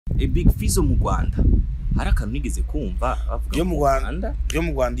Big Fizzo mu Rwanda harakantu nigeze kumva bavuga yo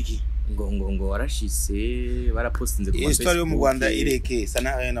mu Rwanda iki ngo warashise barapostinze ku Facebook histoire yo mu Rwanda ireke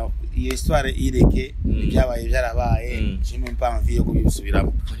sana no iyo histoire ireke byabaye byarabaye jimwe mpamvu yo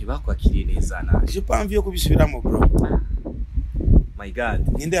kubisubiramo bakwakiriye neza na je mpamvu yo kubisubiramo bro my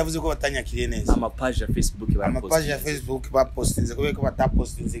god ninde yavuze ko batanyakiriye neza page ya Facebook page ya Facebook bapostinze ko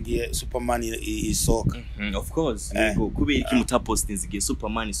batapostinze giye Superman isoka of course yego kubera iki mutapostinze giye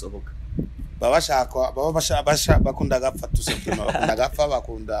Superman isohoka baba bakunda gapfa tusempema bakunda gapfa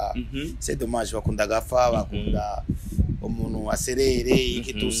bakunda c'est dommage bakunda gapfa bakunda umuntu aserere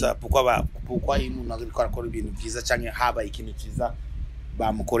ikitusa pourquoi umuntu agikora akora ibintu byiza cyane haba ikintu cyiza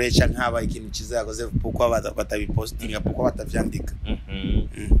bamukoresha nk'aba ikintu cyiza yakoze pourquoi batabipostinga pourquoi batavyandika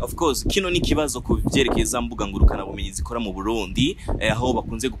of course kino ni kibazo ku byerekeza mbuga ngurukana bumenyi zikora mu Burundi aho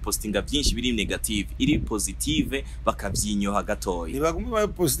bakunze gupostinga byinshi biri negative iri positive bakabyinyoha gatoya nibagumye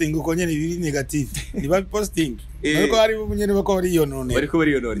bapostinga uko nyene biri negative niba posting ariko hari bunyene bako bari yo none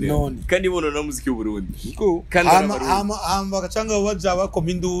kandi bono na muziki y'u Burundi kandi bagacanga baja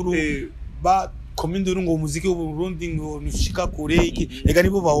bakominduru ba kominduru ngo muziki w'u Burundi ngo nushika kure iki ega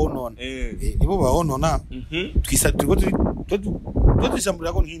nibo bahonona nibo bahonona twisa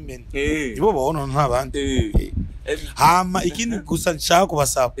twisambura ko nk'imene nibo bahonona nk'abandi hama ikindi gusa nshaka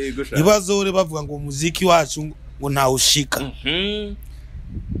kubasaba nibazore bavuga ngo muziki wacu ngo ntawushika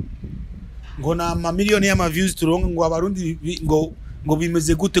ngo na miliyoni y'ama views turonga ngo abarundi ngo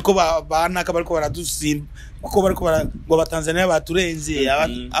bimeze gute ko banaka bariko baradusimba kuko bariko ngo abatanzania baturenze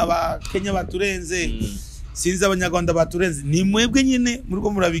aba Kenya baturenze sinzi abanyarwanda baturenze ni mwebwe nyine muri ko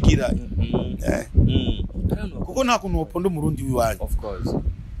murabigira kuko nta kuntu opondo murundi wiwanyu of course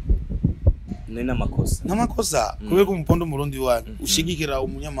n'amakosa kubera ko umupondo murundi wiwanyu ushigikira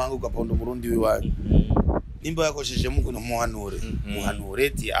umunyamahanga ugapondo murundi wiwanyu nimba yakosheje mukuno muhanure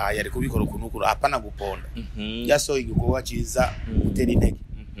ti yari kubikora kunukuru apana guponda yaso igikuba ciza utera intege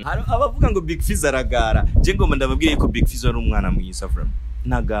abavuga ngo Big Fizzo aragara je ngoma ndababwiye ko Big Fizzo ari umwana mwiza from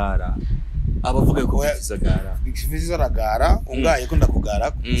nagara abavuga ko Big Fizzo aragara ungaye ko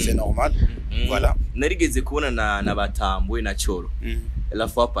ndakugara c'est normal voilà narigeze kubona na batambwe na Choro la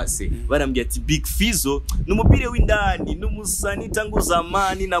fois passée barambye ati Big Fizzo numupire w'indani numusani tangu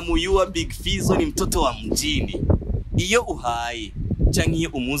zamani na muyua Big Fizzo ni mtoto wa mjini iyo uhaye canke iyo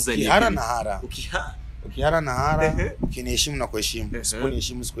umuzanye ukihara na hara ukiniheshimu na kuheshimu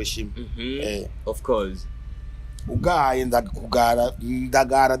usiponiheshimu sikuheshimu of course ugaye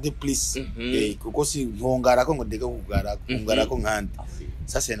ndagara de please kuko si nkongara ko ngo ndeke kugara ko nkandi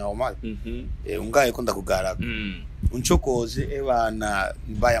sasa normal ungaye ko ndakugara uncokoje ebana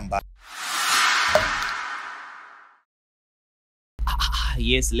mbaya mbaya.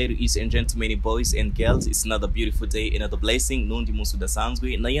 Yes, ladies and gentlemen, boys and girls, it's another beautiful day, another blessing. Nundi musu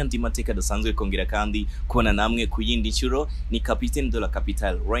dasanzwe na yandi mateka dasanzwe kongera kandi kubona namwe kuyindi nshuro ni Capitaine de la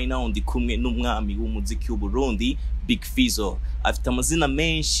Capitale. Right now ndi kumwe n'umwami w'umuziki w'u Burundi, Big Fizzo. Afite amazina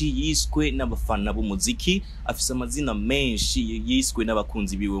menshi yiswe n'abafana b'umuziki, afite amazina menshi yiswe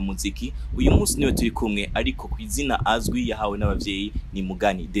n'abakunzi biwe umuziki. Uyu munsi niwe turi kumwe ariko ku izina azwi yahawe n'abavyeyi ni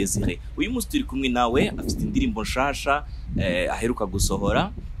Mugani Desire. Uyu munsi turi kumwe nawe afite indirimbo nshasha aheruka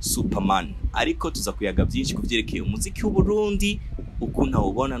gusohora Superman, ariko tuza kuyaga byinshi kuvyerekeye umuziki w'u Burundi uko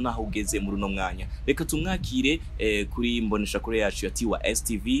ntawubona naho ugeze muri no mwanya. Reka tumwakire kuri mbonesha kure yacu ya Tiwa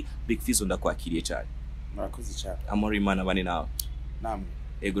STV. Big Fizzo ndakwakiriye cyane. Murakoze cyane. Amori Imana bane nawe. Namwe.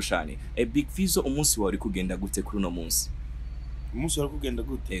 Ego shani. Big Fizzo umunsi wawe uri kugenda gute kuri no munsi? Umunsi wawe kugenda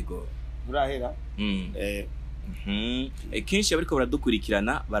gute? Ego. Burahera. Kenshi abariko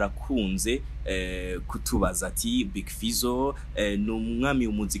baradukurikirana barakunze kutubaza ati Big Fizzo n'umwami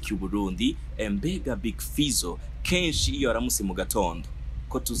w'umuziki w'u Burundi, mbega Big Fizzo kenshi iyo aramutse mu gatondo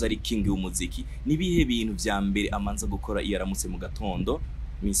ko tuzari king w'umuziki nibihe bintu vya mbere amanza gukora iyo aramutse mu gatondo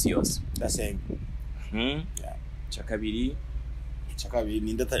minsi yose? Dasenge. Chakabiri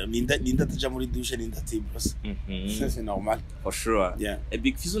ninda taja muri douche ninda tibros. C'est normal. For sure. Yeah.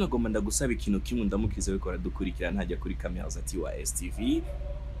 Big Fizzo nagomba ndagusaba ikintu kimwe ndamukize wiko aradukurikirana ntajya kuri camera za Tiwa STV.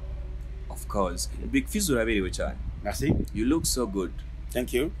 Of course. Big Fizzo uraberewe cyane. Merci. You look so good.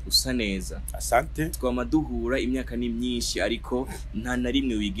 Thank you. Usa neza. Asante. Twamaduhura imyaka ni myinshi ariko nta na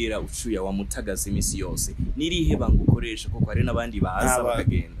rimwe wigera ucuya wa mutagaze imisi yose. Nirihe bangukoresha koko ari nabandi baza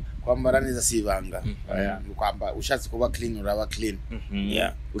bakagenda. Kwambara neza sibanga. Kwamba ushatse kuba clean uraba clean.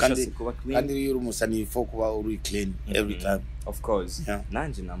 Yeah. Kandi iyo umusani fo kuba uri clean every time. Of course.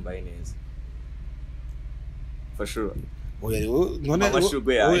 Nanje nambaye neza. For sure. None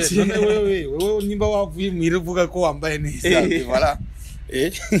wewe nimba wavuye mwiruvuga ko wambaye neza. Voilà.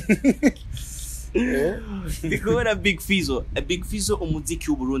 Ndikubona Big Fizzo. Big Fizzo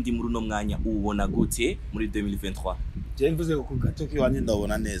umuziki w'Uburundi muri uno mwanya ubona gute muri 2023? Je mvuze ku gato kiwanje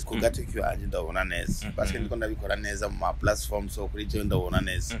ndabona neza, ku gato kiwanje ndabona neza. Parce que ndiko ndabikora neza mu ma platform, so kuri je ndabona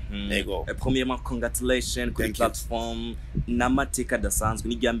neza. Yego. Premièrement congratulations kuri platform n'amateka dasanzwe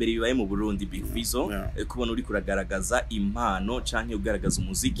ni ryambere bibaye mu Burundi Big Fizzo kubona uri kuragaragaza impano canke ugaragaza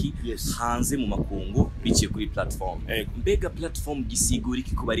umuziki hanze mu makungu biciye kuri platform. Mbega platform gisigura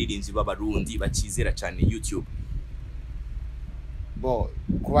iki ku baririnzi b'Abarundi bakizera cyane YouTube? Bo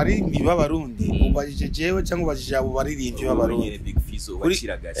kubarimbi b'Abarundi ubajije jewe cyangwa ubajije abo baririmbi b'Abarundi Big Fizzo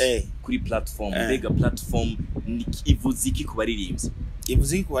baciragaje kuri platform. Mbega platform ni ivuze iki ku baririmbi?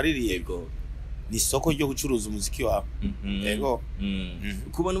 Ivuze iki ku baririmbi? Yego. Ni soko ryo gucuruza umuziki wabo. Yego.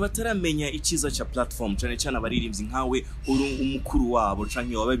 Ku bantu bataramenya ikiza cha platform cyane cyane abaririmbyi nkawe uri umukuru wabo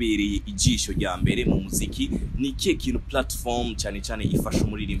canke wababereye ijisho rya mbere mu muziki, ni kiye kintu platform cyane cyane ifasha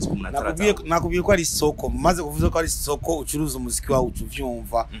umuririmbyi ku munatara? Nakubwiye ko ari soko, maze kuvuze ko ari soko ucuruza umuziki wawe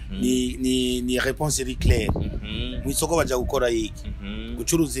ucuvyumva. Ni réponse iri claire. Mu isoko baje gukora iki?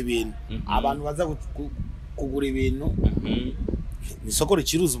 Gucuruza ibintu. Abantu baza kugura ibintu. Ni soko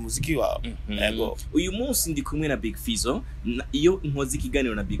ricuruza umuziki wawe. Yego. Uyu munsi ndi kumwe na Big Fizzo. Iyo nkoze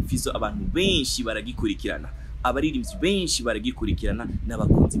ikiganiro na Big Fizzo abantu benshi baragikurikirana, abaririmbyi benshi baragikurikirana,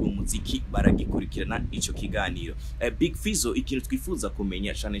 n'abakunzi b'umuziki baragikurikirana ico kiganiro. Big Fizzo, ikintu twifuza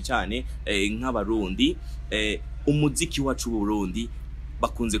kumenya cyane cyane nk'Abarundi, umuziki wacu w'Uburundi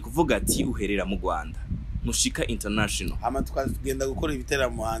bakunze kuvuga ati uherera mu Rwanda, mushika international. Ama tukagenda gukora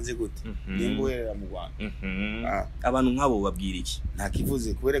ibiteramo hanze gute? Nimba uherera mu Rwanda. Abantu nk'abo babwira iki? Nta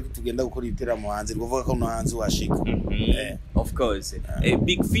kivuze kubera ko tugenda gukora ibiteramo hanze, kuvuga ko no hanze washika. Of course.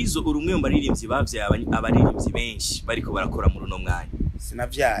 Big Fizzo urumwe mu baririmbyi bavyaye abaririmbyi benshi bariko barakora muri uno mwanya.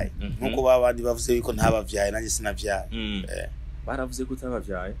 Sinavyaye nkuko babandi bavuze yuko ntabavyaye, nanjye sinavyaye. Baravuze ko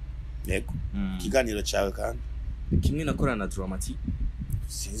utabavyaye? Yego. Kiganiro cyawe kandi kimwe nakorana na Dramatic.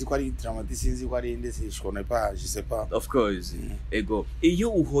 Sinzi ko ari Dramatic, sinzi ko ari inde, je connais pas, je sais pas. Of course. Ego. Iyo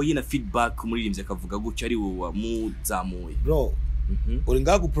uhoye na feedback umuririmbyi akavuga gutyo ari wowe muzamuye. Bro, uri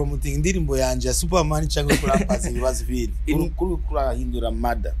ngaho promoting indirimbo yanje ya Superman cyangwa kurampaza ibibazo bindi. Kuri kurahindura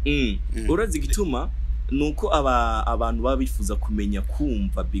mada. Urazi gituma nuko abantu babifuza kumenya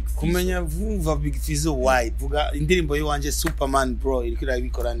kumva Big Fizzo. Kumenya vumva Big Fizzo why? Vuga indirimbo yanje Superman bro iri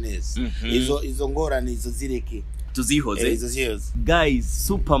kirabikora neza. Izo ngorane izo zireke. Tuzihoze. Guys,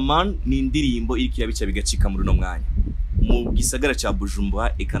 Superman ni indirimbo iri kiyabica bigacika muri no mwanya mu gisagara cha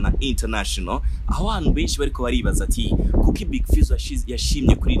Bujumbura ekana international, aho abantu benshi bariko baribaza ati kuki Big Fizzo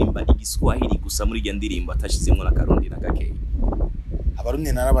yashimye kuririmba igiswahili gusa muri iyo ndirimbo atashizemo na Karundi na Gakeye.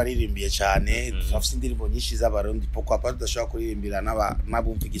 Abarundi narabaririmbiye cyane, dufite indirimbo nyinshi z'Abarundi poko apa tudashaka kuririmbira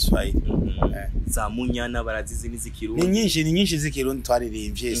n'abumva igiswahili. Za munyana barazizi n'izikirundi. Ni nyinshi z'ikirundi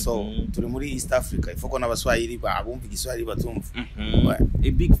twaririmbye, so turi muri East Africa ifoko n'abaswahili babumva igiswahili batumva.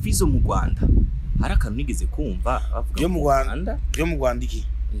 Big Fizzo mu Rwanda hari akantu nigeze kumva bavuga yo mu Rwanda iki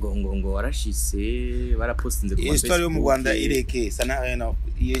ngo warashise barapostinze ku histoire yo mu Rwanda ireke sana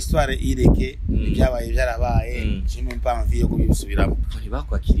iyo histoire ireke byabaye byarabaye, je même pas envie yo kubisubiramo.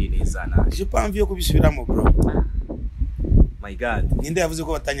 Bakwakiriye neza na je pas envie yo kubisubiramo bro. My God, ninde yavuze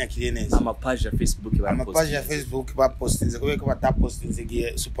ko batanyakiriye neza? Page ya Facebook bapostinze kubera ko batapostinze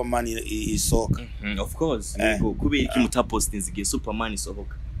giye Superman isohoka. Of course, yego kubera iki mutapostinze giye Superman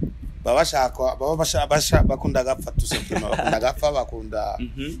isohoka? Bakunda gapfa tusema, bakunda gapfa, bakunda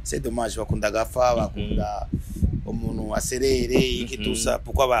c'est dommage, bakunda gapfa, bakunda umuntu aserere ikitusa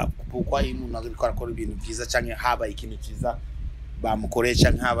pourquoi umuntu akora ibintu byiza cyane haba ikintu cyiza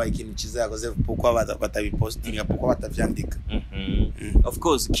bamukoresha nkaba ikintu cyiza yakoze pourquoi batabipostinga, pourquoi batavyandika. Of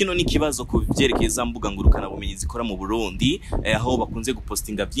course kino ni kibazo ku byerekeza mbuga ngurukana bumenyi zikora mu Burundi, aho bakunze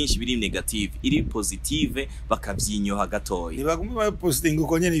gupostinga byinshi biri negative, iri positive bakabyinyoha gatoya. Nibagume ba posting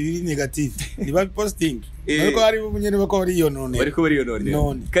uko nyene biri negative, niba posting ariko hari bunyene bako bari yo none,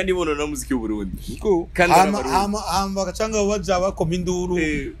 kandi bono na muziki w'u Burundi kandi hamba gacanga baja bakominduru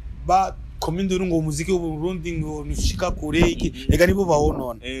ba kominduru ngo umuziki w'u Burundi ngo nushika kure iki, ega nibo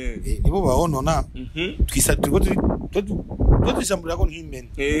bahonona. Nibo bahonona. Twisa tushambura ko nk'imene.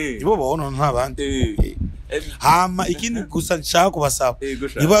 Nibo bahonona ntabandi. Hama ikindi gusa nshaka kubasaba,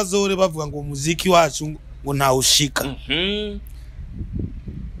 nibazore bavuga ngo umuziki wacu ngo nta ushika.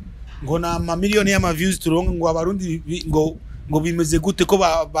 Ngo na amamiliyoni y'ama views turonga ngo Abarundi ngo bimeze gute ko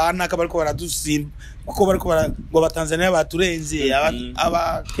banaka bariko baradusimba, kuko bariko ngo Batanzania baturenze,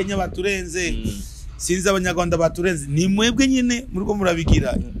 aba Kenya baturenze, sinzi Abanyarwanda baturenze. Ni mwebwe nyine muri ko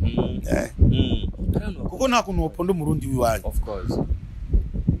murabigira. Kuko nta kuntu upondo Murundi wiwanyu. Of course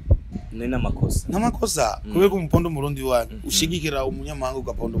namakosa kubera ko umupondo Murundi wiwanyu ushigikira umunyamahanga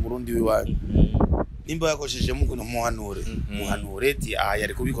ugapondo Murundi wiwanyu. nimba yakosheje mu kuno muhanure ati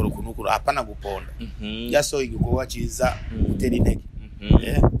yari kubikora ukuntu apana guponda yasohoye igikorwa cyiza gutera intege.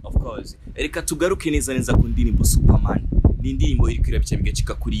 Of course. Reka tugaruke neza ku ndirimbo Superman. Ni indirimbo iri kwirabica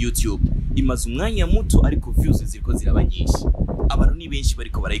bigacika kuri YouTube. Imaze umwanya muto ariko views ziriko ziraba nyinshi. Abantu ni benshi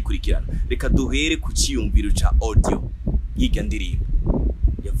bariko barayikurikirana. Reka duhere ku ciyumviro ca audio yiga ndirimbo.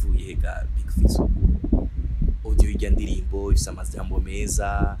 Yavuye hega Big Fizzo. Audio yiga ndirimbo ifise amajambo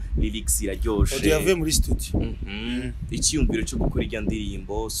meza, lyrics iraryoshe. Audio yavuye muri studio. Iciyumviro cyo gukora irya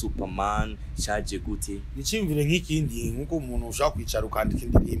ndirimbo Superman cyaje gute? Iciyumviro nk'ikindi nkuko umuntu ushaka kwicara ukandika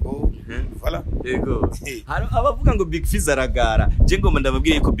indirimbo. Voilà. Yego. Haro abavuga ngo Big Fizzo aragara. Je ngoma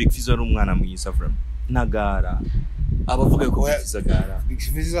ndababwiye ko Big Fizzo ari umwana mwiza from. Nagara. Abavuga ko Big Fizzo agara. Big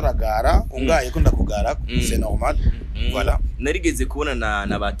Fizzo aragara, ungaye ko ndakugara, c'est normal. Voilà. Narigeze kubona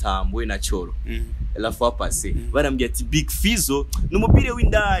na batambwe na Choro. La fois passée barambye ati Big Fizzo numupire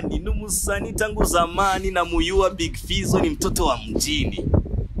w'indani numusani tangu zamani na muyua Big Fizzo ni mtoto wa mjini.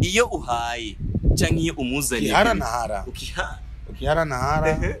 Iyo uhaye canke umuzani ukihara na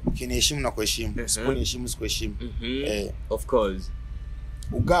hara ukiniheshimu na kuheshimu sikuniheshimu sikuheshimu. Of course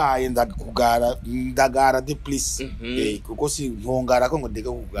ugaye ndagara de plus kuko si nkongara ko ngo ndeke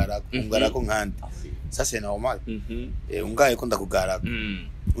kugara ko nkandi sasa c'est normal. Ungaye ko ndakugara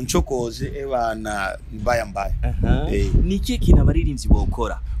uncokoje ebana mbaya mbaya. Niki kintu abaririmbyi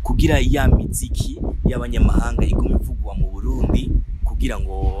bokora kugira ya miziki y'abanyamahanga iguma ivugwa mu Burundi kugira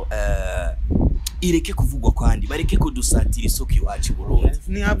ngo ireke kuvugwa kwandi bareke kudusatira isoko iwacu Burundi?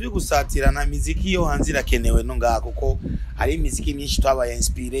 Ni habyo gusatira na miziki yo hanze irakenewe no ngaha kuko hari imiziki myinshi twabaye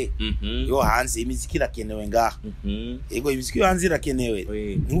inspire yo hanze imiziki irakenewe ngaha. Yego imiziki yo hanze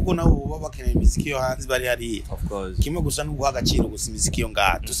irakenewe nuko nabo baba bakeneye imiziki yo hanze bari hari. Of course kimwe gusa no guha agaciro gusa imiziki yo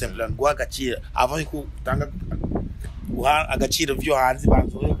ngaha tout simplement guha agaciro avant ko utanga guha agaciro vyo hanze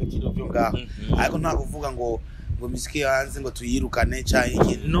banzoye agaciro vyo ngaha ariko nta kuvuga ngo imiziki yo hanze ngo tuyirukane cyane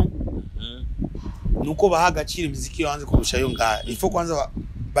ikintu no nuko baha agaciro imiziki yo hanze kurusha yo ngaha. Il faut kwanza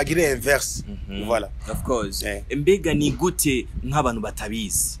bagire inverse. Voilà. Of course. Mbega ni gute nk'abantu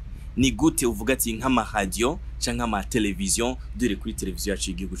batabizi? Ni gute uvuga ati nk'ama radio canke ama television dore kuri televiziyo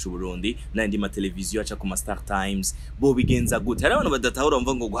yacu igihugu cy'u Burundi n'andi ma televiziyo aca ku ma Star Times bo bigenza gute? Hari abantu badatahura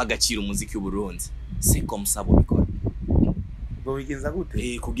bumva ngo guha agaciro umuziki w'u Burundi. C'est comme ça bo bikora. Bo bigenza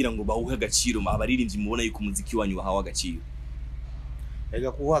gute? Kugira ngo bawuhe agaciro abaririmbyi mubona yuko umuziki wanyu bahawe agaciro.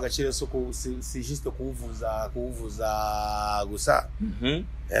 Ega kuwa agaciro so si juste kuvuza gusa.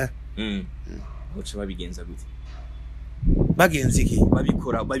 Boca babigenza gute? Bagenzi ki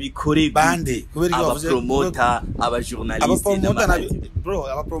babikore bande kubera ko bavuze promoter aba journaliste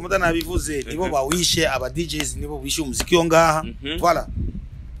aba promoter nabivuze nibo bawishe aba DJs nibo wishe umuziki yo ngaha. Voilà.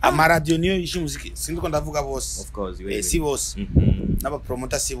 Ama radio niyo yishe umuziki sindiko ndavuga bose. Of course si bose n'aba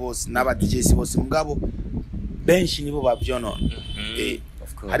promoter si bose n'aba DJs si bose mugabo benshi nibo babyonona.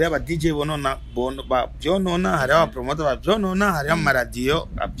 Hari aba DJ bonona babyonona, hari aba promoter babyonona, hari ama radio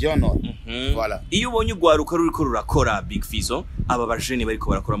abyonona. Voilà. Iyo ubonye ugwaruka ruriko rurakora Big Fizzo aba bajene bariko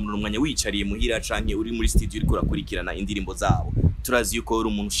barakora muri umwanya wicariye muhira canke uri muri studio uriko urakurikirana indirimbo zabo turazi yuko uri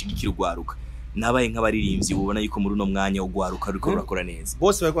umuntu ushigikira ugwaruka nabaye nk'abaririmbyi ubona yuko muri uno mwanya ugwaruka ruriko rurakora neza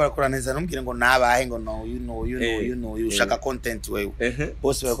bose bariko barakora neza numbwire ngo nabahe ngo no you know ushaka content wewe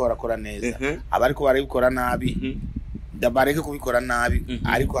bose bariko barakora neza abariko barabikora nabi ndabareke kubikora nabi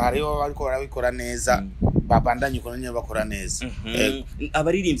ariko hariho bariko barabikora neza babandanye uko nyine bakora neza.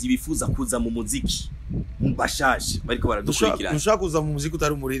 Abaririmbyi bifuza kuza mu muziki bashashe bariko baradukurikirana. Ushaka kuza mu muziki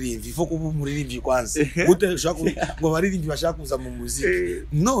utari umuririmbyi ifo kuba umuririmbyi kwanza gute ushaka ngo abaririmbyi bashaka kuza mu muziki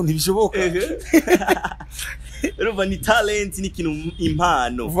no ntibishoboka. Urumva ni talent ni kintu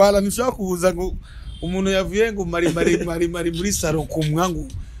impano. Voilà nishaka kuza ngo umuntu yavuye ngo mari muri salon kumwangu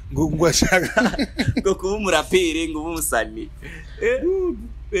ngo ashaka ngo kuba umurapere ngo umusani.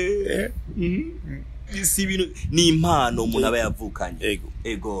 Si bintu ni impano umuntu aba yavukanye.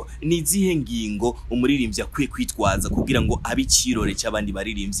 Ego ni zihe ngingo umuririmbyi akwiye kwitwaza kugira ngo abicirore cy'abandi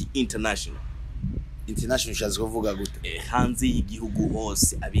baririmbyi international shazo kuvuga gute hanze y'igihugu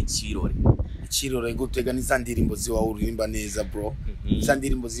hose abicirore ikirore gutega n'izandirimbo ziwa uririmba neza bro.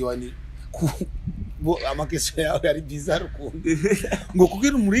 Izandirimbo ziwa ni bo amakesho yawe ari bizarre kundi ngo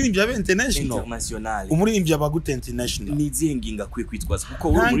kugira umuririmbyi abe international umuririmbyi aba gute international ni zihe ngingo akwiye kwitwaza kuko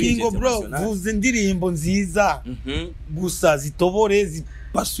uri umuririmbyi international bro vuze indirimbo nziza gusa zitobore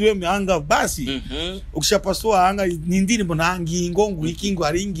zipasuye mihanga basi ukishapasua hanga ni indirimbo nta ngingo ngo ikingo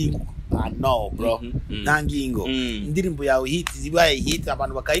hari ingingo no bro nta ngingo indirimbo yawe hit zibaye hit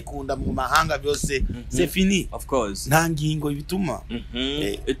abantu bakayikunda mu mahanga byose c'est fini. Of course nta ngingo ibituma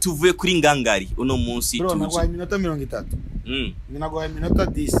tuvuye kuri ngangari uno munsi tuje bro na 30 minutes minagoye minota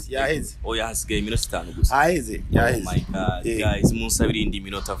 10 yaheze. Oya hasigaye minota 5 gusa. Haheze, yaheze. Oh my god, guys, munsabira indi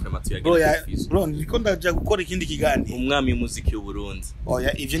minota vraiment tuyagira Big Fizzo. Bro, ndiko ndaja gukora ikindi kigani. Umwami w'umuziki w'u Burundi.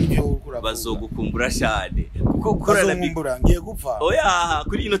 Oya, ivyo nivyo ukura. Bazogukumbura cyane. Kuko gukorana ngiye gupfa. Oya,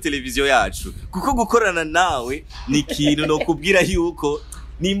 kuri ino televiziyo yacu. Kuko gukorana nawe ni ikintu no kubwira yuko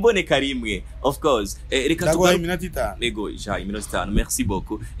nimboneka rimwe. Of course. Reka tugaruke iminota 5. Ego, iminota 5. Merci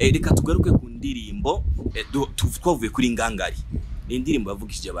beaucoup. Reka tugaruke ku ndirimbo twavuye kuri ngangari. Ni indirimbo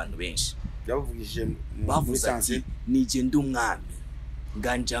yavugishije abantu benshi. Yavugishije bavuze ati nije ndi umwami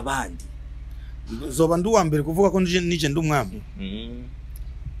nganje abandi. Zoba ndi wa mbere kuvuga ko nije ndi umwami.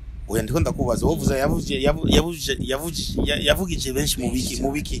 Oya ndiko ndakubaza wovuza yavugije benshi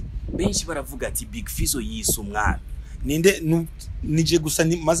mu biki. Benshi baravuga ati Big Fizzo yise umwami. Ninde nije gusa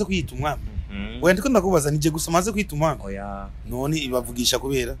maze kwita umwami. Oya ndiko ndakubaza nije gusa maze kwita umwami. Oya none ibavugisha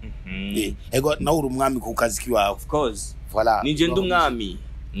kubera ego nawe uri umwami ku kazi kiwawe. Of course. Voilà. Nije ndi umwami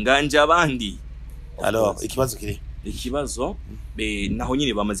nganje abandi. Alors ikibazo kiri. Ikibazo naho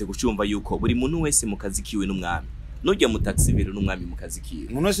nyine bamaze gucyumva yuko buri muntu wese mu kazi kiwe n'umwami. Nujya mu taxi vero n'umwami mu kazi kiwe.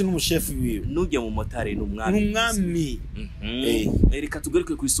 Umuntu wese n'umuchef wiwe. Nujya mu motari n'umwami. N'umwami. Reka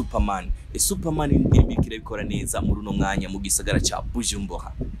tugaruke kuri Superman. Superman indirimbo irabikora neza muri uno mwanya mu gisagara ca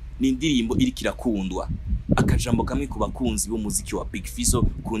Bujumbura. Ni indirimbo iri kirakundwa. Akajambo kamwe ku bakunzi b'umuziki wa Big Fizzo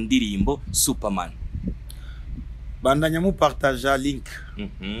ku ndirimbo Superman. Bandanya mu partager link.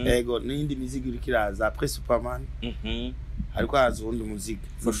 Ego n'indi muziki iri kiraza après Superman. Ariko haza undi muziki.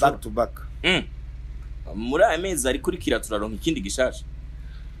 Back to back. Muri amezi ari kuri kira turaronka ikindi gishasha.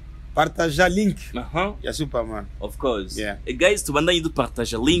 Partager link ya Superman. Of course. Yeah. Guys, tubandanye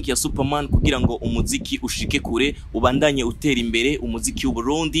dupartager link ya Superman kugira ngo umuziki ushike kure, ubandanye utera imbere umuziki w'u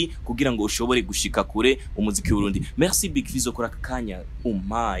Burundi kugira ngo ushobore gushika kure umuziki w'u Burundi. Merci Big Fizzo kora kanya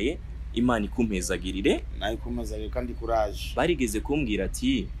umpaye. Imana ikumpezagirire. Nayo kumazagire kandi courage. Barigeze kumbwira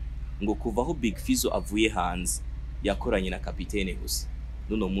ati ngo kuva aho Big Fizzo avuye hanze yakoranye na Capitaine gusa.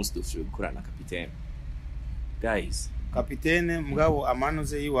 Nuno munsi dufite gukorana na Capitaine. Guys, Capitaine mugabo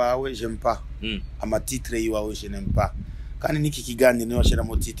amanoze yiwawe j'aime pas. Amatitre yiwawe je n'aime pas. Kandi niki kigani niyo ashira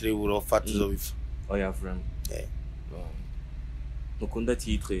mu titre y'uburofa tuzobifa. Oya friend. Nukunda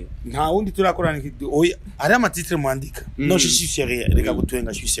titre. Nta wundi turakorana iki oya ari amatitre mwandika. No je suis sérieux, reka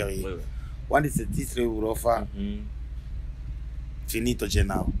gutwenga je suis sérieux. Wanditse titre y'uburofa. Finito je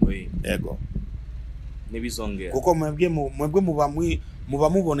nawe. Ego. Nibizongera. Kuko mwebwe muba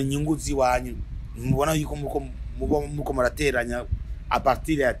mubona inyungu ziwanyu. Mubona yuko muko marateranya a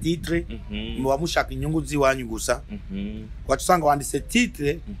partir ya titre muba mushaka inyungu ziwanyu gusa. Watusanga wanditse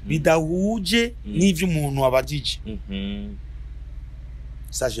titre bidahuje n'ivyo umuntu abajije.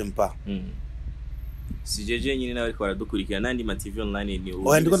 Ça j'aime pas. Si jeje nyine nawe ko baradukurikira nandi ma TV online ni ubu.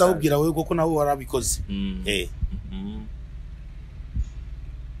 Oya ndiko ndakubwira wewe kuko nawe warabikoze.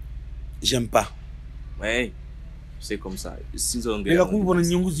 J'aime pas. Ouais. C'est comme ça. Sinzongera. Reka kubona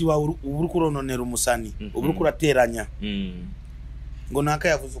inyungu ziwawe uburi kurononera umusani. Uburi kurateranya. Ngo naka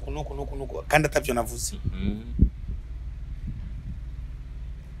yavuze kuno kandi atavyo navuze.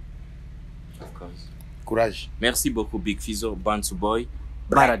 Of course. Courage. Merci beaucoup Big Fizzo, Bantu Boy.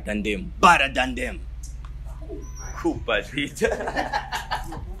 Better than them. Better than them. Cool,